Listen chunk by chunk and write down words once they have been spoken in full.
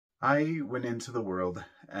I went into the world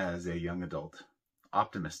as a young adult,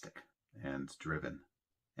 optimistic and driven.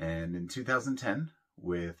 And in 2010,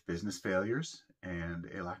 with business failures and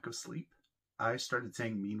a lack of sleep, I started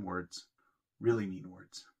saying mean words, really mean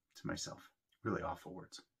words to myself, really awful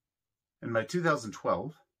words. And by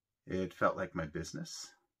 2012, it felt like my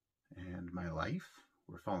business and my life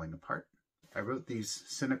were falling apart. I wrote these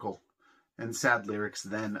cynical and sad lyrics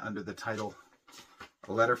then under the title,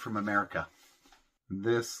 A Letter from America.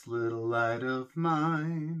 This little light of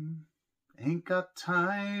mine ain't got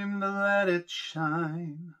time to let it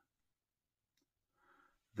shine.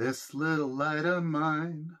 This little light of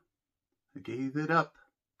mine, I gave it up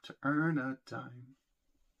to earn a dime.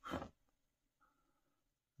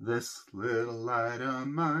 This little light of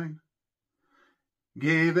mine,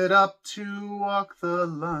 gave it up to walk the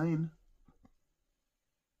line.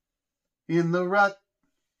 In the rut,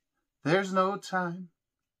 there's no time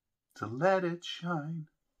to let it shine.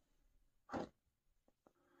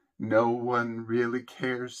 No one really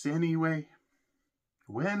cares anyway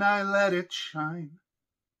when I let it shine.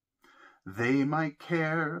 They might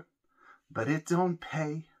care, but it don't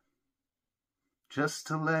pay just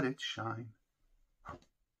to let it shine.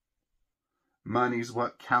 Money's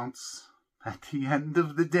what counts at the end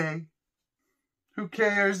of the day. Who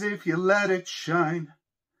cares if you let it shine?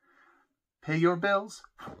 Pay your bills,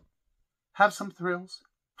 have some thrills,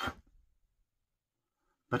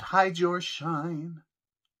 but hide your shine.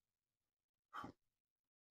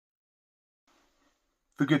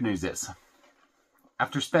 The good news is,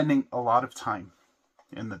 after spending a lot of time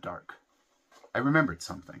in the dark, I remembered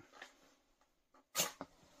something.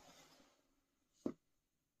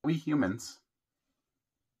 We humans,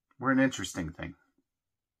 we're an interesting thing.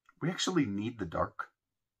 We actually need the dark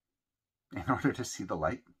in order to see the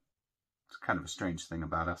light. It's kind of a strange thing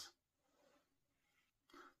about us.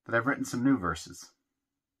 But I've written some new verses.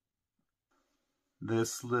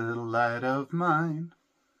 This little light of mine,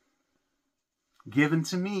 given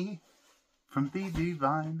to me from the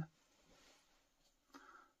divine.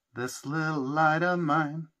 This little light of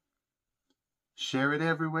mine, share it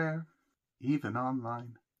everywhere, even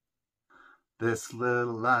online. This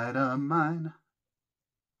little light of mine,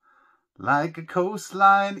 like a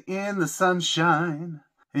coastline in the sunshine,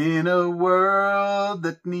 in a world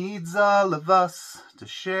that needs all of us to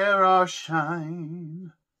share our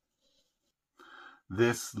shine.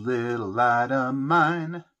 This little light of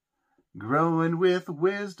mine, growing with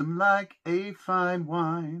wisdom like a fine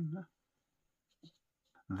wine.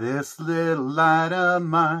 This little light of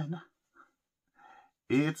mine,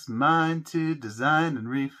 it's mine to design and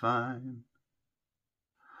refine.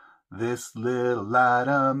 This little light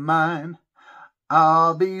of mine,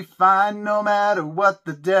 I'll be fine no matter what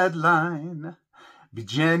the deadline. Be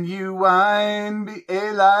genuine, be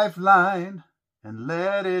a lifeline, and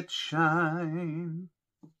let it shine.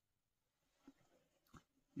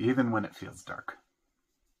 Even when it feels dark,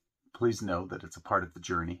 please know that it's a part of the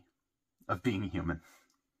journey of being human,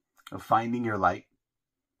 of finding your light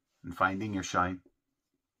and finding your shine.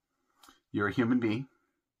 You're a human being.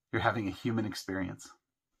 You're having a human experience.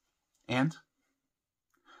 And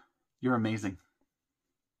you're amazing.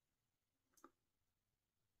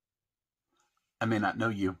 I may not know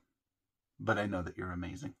you, but I know that you're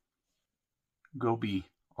amazing. Go be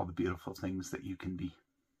all the beautiful things that you can be.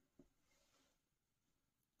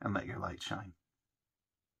 And let your light shine.